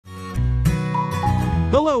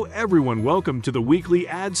Hello everyone, welcome to the weekly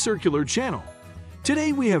ad circular channel.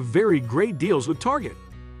 Today we have very great deals with Target.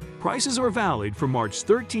 Prices are valid from March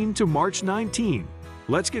 13 to March 19.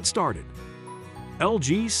 Let's get started.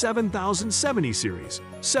 LG 7070 series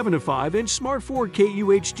 7 to 5-inch Smart 4K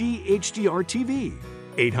UHD HDR TV,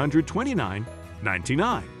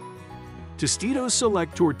 $829.99. Tostitos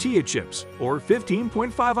Select Tortilla Chips or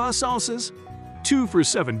 15.5 oz salsas, 2 for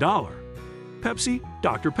 $7. Pepsi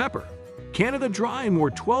Dr. Pepper Canada Dry and More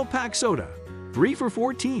 12-pack soda, 3 for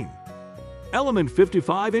 $14. Element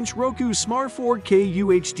 55-inch Roku Smart 4K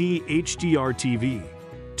UHD HDR TV,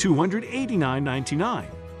 $289.99.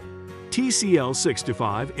 TCL 6 to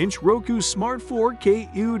 5-inch Roku Smart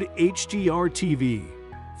 4K UHD HDR TV,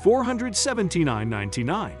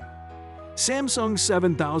 $479.99. Samsung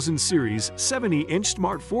 7000 series 70-inch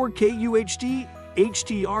Smart 4K UHD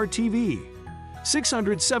HDR TV,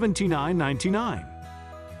 $679.99.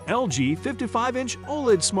 LG 55-inch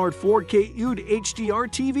OLED Smart 4K UHD HDR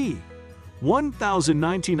TV,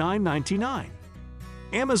 $1,099.99.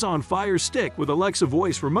 Amazon Fire Stick with Alexa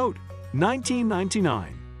Voice Remote, $19.99.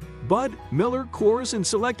 Bud, Miller, Coors, and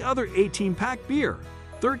select other 18-pack beer,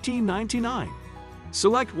 $13.99.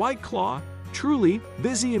 Select White Claw, Truly,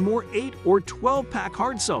 Vizzy, and More 8 or 12-pack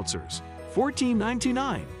hard seltzers,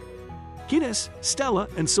 $14.99. Guinness, Stella,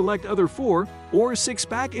 and select other 4 or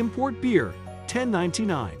 6-pack import beer,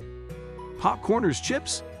 $10.99. Popcorners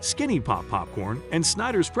chips, SkinnyPop popcorn, and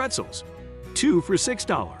Snyder's pretzels, 2 for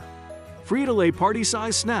 $6. Frito-Lay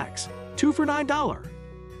party-size snacks, 2 for $9.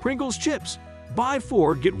 Pringles chips, buy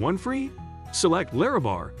 4 get 1 free. Select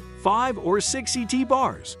Lärabar 5 or 6 CT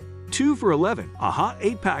bars, 2 for $11. A hot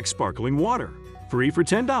 8-pack sparkling water, 3 for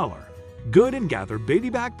 $10. Good and Gather baby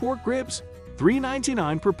back pork ribs,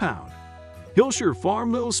 $3.99 per pound. Hillshire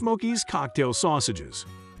Farm Little Smokies cocktail sausages,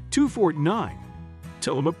 $2.49.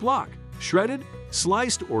 Tillamook Block shredded,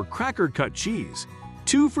 sliced, or cracker-cut cheese,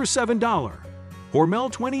 2 for $7.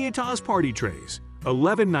 Hormel 28 oz party trays,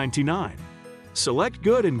 $11.99. Select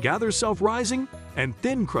Good and Gather self-rising and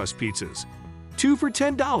thin crust pizzas, 2 for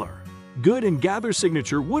 $10. Good and Gather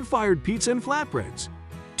signature wood-fired pizza and flatbreads,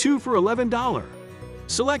 2 for $11.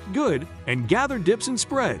 Select Good and Gather dips and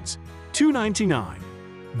spreads, $2.99.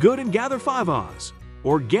 Good and Gather 5 oz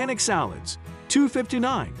organic salads,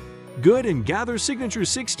 $2.59. Good and Gather signature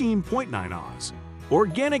 16.9 oz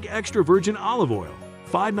organic extra virgin olive oil,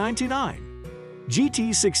 $5.99.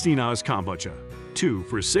 GT 16 oz kombucha, 2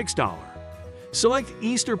 for $6. Select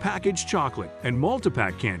Easter package chocolate and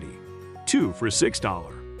multi-pack candy, 2 for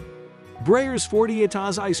 $6. Breyer's 48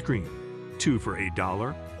 oz ice cream, 2 for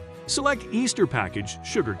 $8. Select Easter package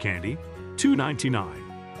sugar candy, $2.99.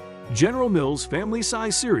 General Mills family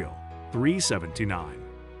size cereal, $3.79.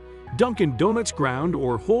 Dunkin' Donuts ground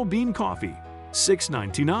or whole bean coffee,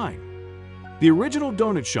 $6.99. The Original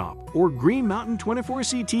Donut Shop or Green Mountain 24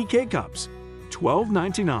 CT K-Cups,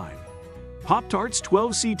 $12.99. Pop-Tarts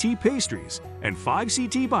 12 CT pastries and 5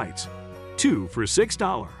 CT bites, 2 for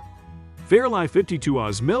 $6. Fairlife 52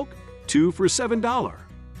 oz milk, 2 for $7.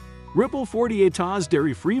 Ripple 48 oz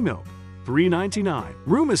dairy-free milk, $3.99.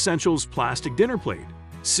 Room Essentials plastic dinner plate,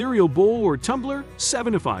 cereal bowl or tumbler,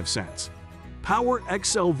 7 to 5 cents. Power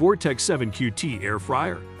XL Vortex 7 QT air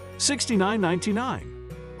fryer, $69.99.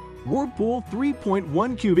 Whirlpool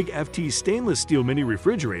 3.1 cubic FT stainless steel mini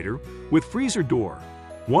refrigerator with freezer door,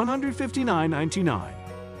 $159.99.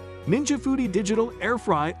 Ninja Foodie digital air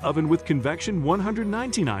fry oven with convection,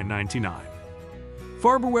 $199.99.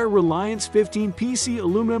 Farberware Reliance 15 PC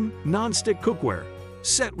aluminum non-stick cookware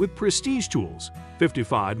set with prestige tools,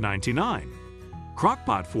 $55.99.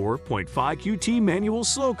 Crockpot 4.5 QT manual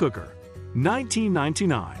slow cooker,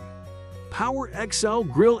 $19.99. Power XL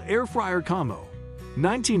grill air fryer combo,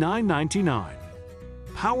 $99.99.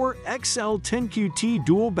 Power XL 10 QT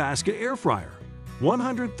dual basket air fryer,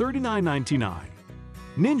 $139.99.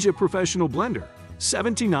 Ninja professional blender,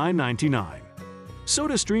 $79.99.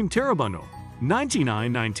 SodaStream Terra Bundle,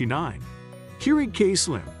 $99.99. Keurig K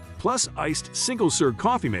Slim plus iced single-serve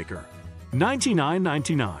coffee maker,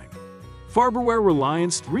 $99.99. Farberware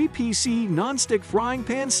Reliance 3 PC non-stick frying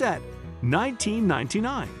pan set,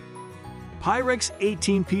 $19.99. Pyrex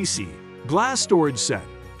 18 PC glass storage set,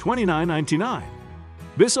 $29.99.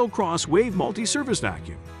 Bissell Cross Wave multi-surface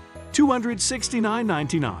vacuum,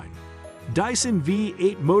 $269.99. Dyson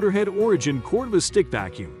V8 Motorhead Origin cordless stick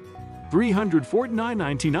vacuum,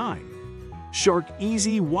 $349.99. Shark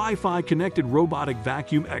Easy Wi-Fi connected robotic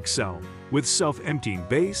vacuum XL with self-emptying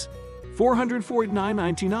base,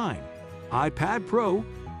 $449.99. iPad Pro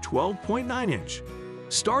 12.9-inch,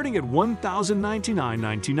 starting at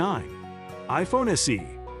 $1,099.99. iPhone SE,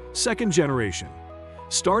 second generation,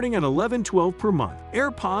 starting at $11.12 per month.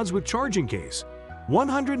 AirPods with charging case,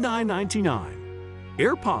 $109.99.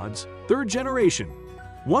 AirPods 3rd generation,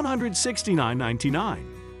 $169.99.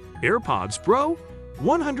 AirPods Pro,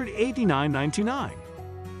 $189.99.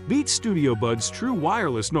 Beats Studio Buds True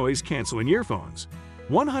Wireless Noise Cancelling Earphones,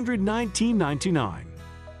 $119.99.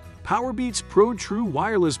 Powerbeats Pro True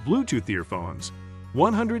Wireless Bluetooth Earphones,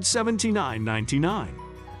 $179.99.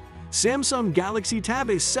 Samsung Galaxy Tab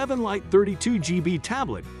A7 Lite 32GB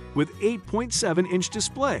tablet with 8.7-inch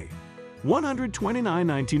display,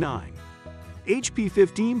 $129.99. HP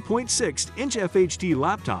 15.6-inch FHD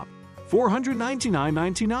laptop,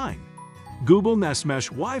 $499.99. Google Nest Mesh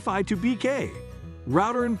Wi-Fi to BK,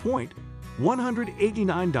 router and point,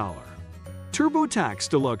 $189. TurboTax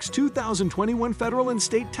Deluxe 2021 Federal and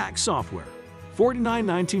State Tax Software,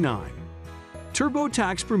 $49.99.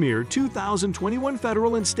 TurboTax Premier 2021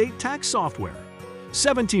 Federal and State Tax Software,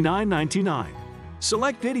 $79.99.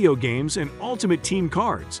 Select video games and Ultimate Team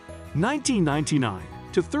cards, $19.99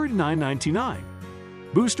 to $39.99.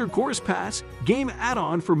 Booster Course Pass game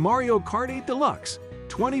add-on for Mario Kart 8 Deluxe,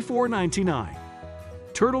 $24.99.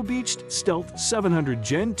 Turtle Beach Stealth 700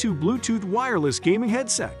 Gen 2 Bluetooth wireless gaming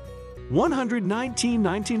headset,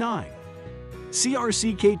 $119.99.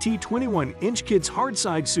 CRC KT 21-inch Kids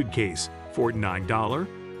Hardside Suitcase, $49.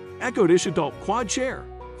 Echo Dish Adult Quad Chair,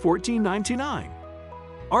 $14.99.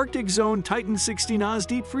 Arctic Zone Titan 16 Oz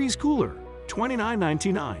Deep Freeze Cooler,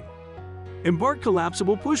 $29.99. Embark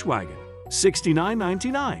Collapsible Push Wagon,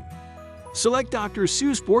 $69.99. Select Dr.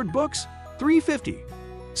 Seuss Board Books, $3.50.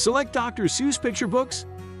 Select Dr. Seuss Picture Books,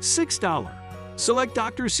 $6. Select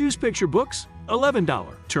Dr. Seuss Picture Books,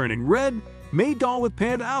 $11. Turning Red May Doll with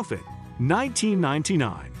Panda Outfit,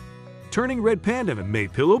 $19.99. Turning Red Panda and May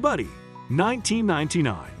Pillow Buddy,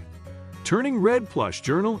 $19.99. Turning Red Plush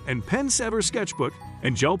Journal and Pen Setter Sketchbook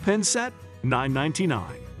and Gel Pen Set, $9.99.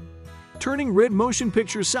 Turning Red Motion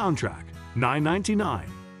Picture Soundtrack, $9.99.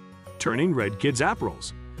 Turning Red Kids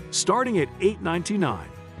Apparels, starting at $8.99.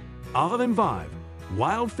 Olive and Vibe,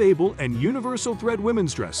 Wild Fable and Universal Thread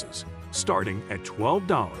Women's Dresses, starting at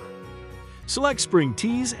 $12. Select Spring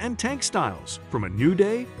Tees and Tank Styles from A New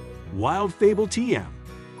Day, Wild Fable TM,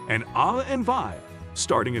 and Olive and Vibe,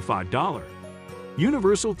 starting at $5.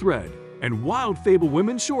 Universal Thread and Wild Fable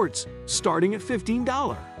Women's Shorts, starting at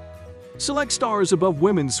 $15. Select Stars Above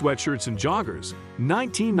Women's Sweatshirts and Joggers,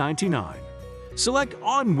 $19.99. Select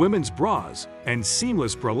On Women's Bras and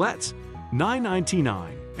Seamless Bralettes,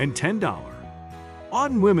 $9.99 and $10.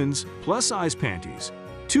 On Women's Plus-Size Panties,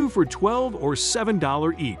 2 for $12 or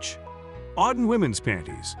 $7 each. On Women's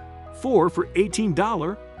Panties, 4 for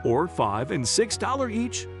 $18 or $5 and $6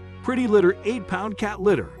 each. Pretty Litter 8-pound cat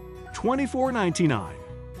litter, $24.99.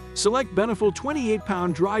 Select Beneful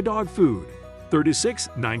 28-pound dry dog food,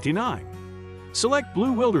 $36.99. Select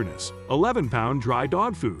Blue Wilderness 11-pound dry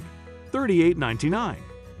dog food, $38.99.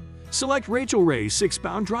 Select Rachel Ray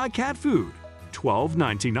 6-pound dry cat food,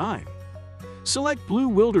 $12.99. Select Blue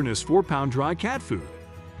Wilderness 4-pound dry cat food,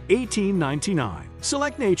 $18.99.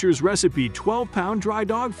 Select Nature's Recipe 12-pound dry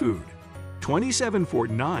dog food,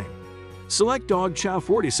 $27.49. Select Dog Chow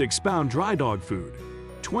 46-pound dry dog food,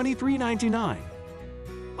 $23.99.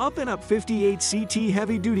 Up and Up 58 CT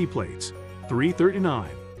Heavy Duty Plates, $3.39.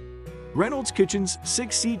 Reynolds Kitchens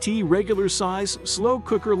 6 CT Regular Size Slow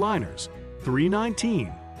Cooker Liners,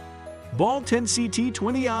 $3.19. Ball 10 CT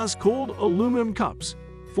 20 Oz Cold Aluminum Cups,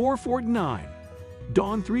 $4.49.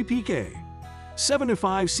 Dawn 3 PK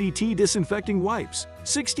 7-5 CT Disinfecting Wipes,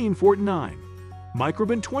 $16.49.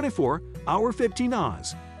 Microbin 24 Hour 15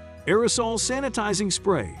 Oz Aerosol Sanitizing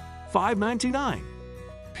Spray, $5.99.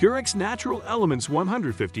 Purex Natural Elements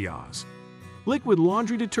 150 Oz Liquid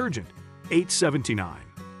Laundry Detergent, $8.79.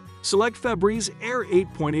 Select Febreze Air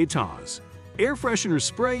 8.8 Oz Air Freshener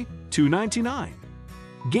Spray, $2.99.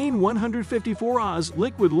 Gain 154 Oz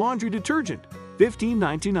Liquid Laundry Detergent,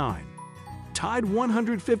 $15.99. Tide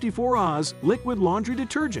 154 Oz Liquid Laundry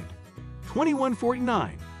Detergent,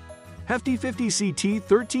 $21.49. Hefty 50 CT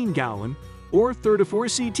 13-gallon or 34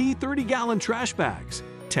 CT 30-gallon trash bags,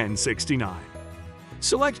 $10.69.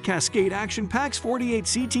 Select Cascade Action Packs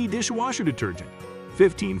 48 CT Dishwasher Detergent,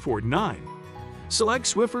 $15.49. Select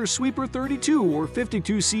Swiffer Sweeper 32 or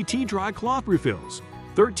 52 CT Dry Cloth Refills,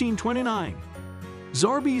 $13.29.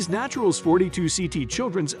 Zarbee's Naturals 42 CT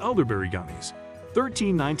Children's Elderberry Gummies,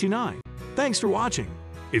 $13.99. Thanks for watching.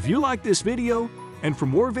 If you like this video, and for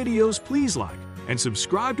more videos, please like and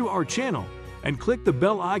subscribe to our channel and click the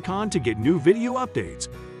bell icon to get new video updates.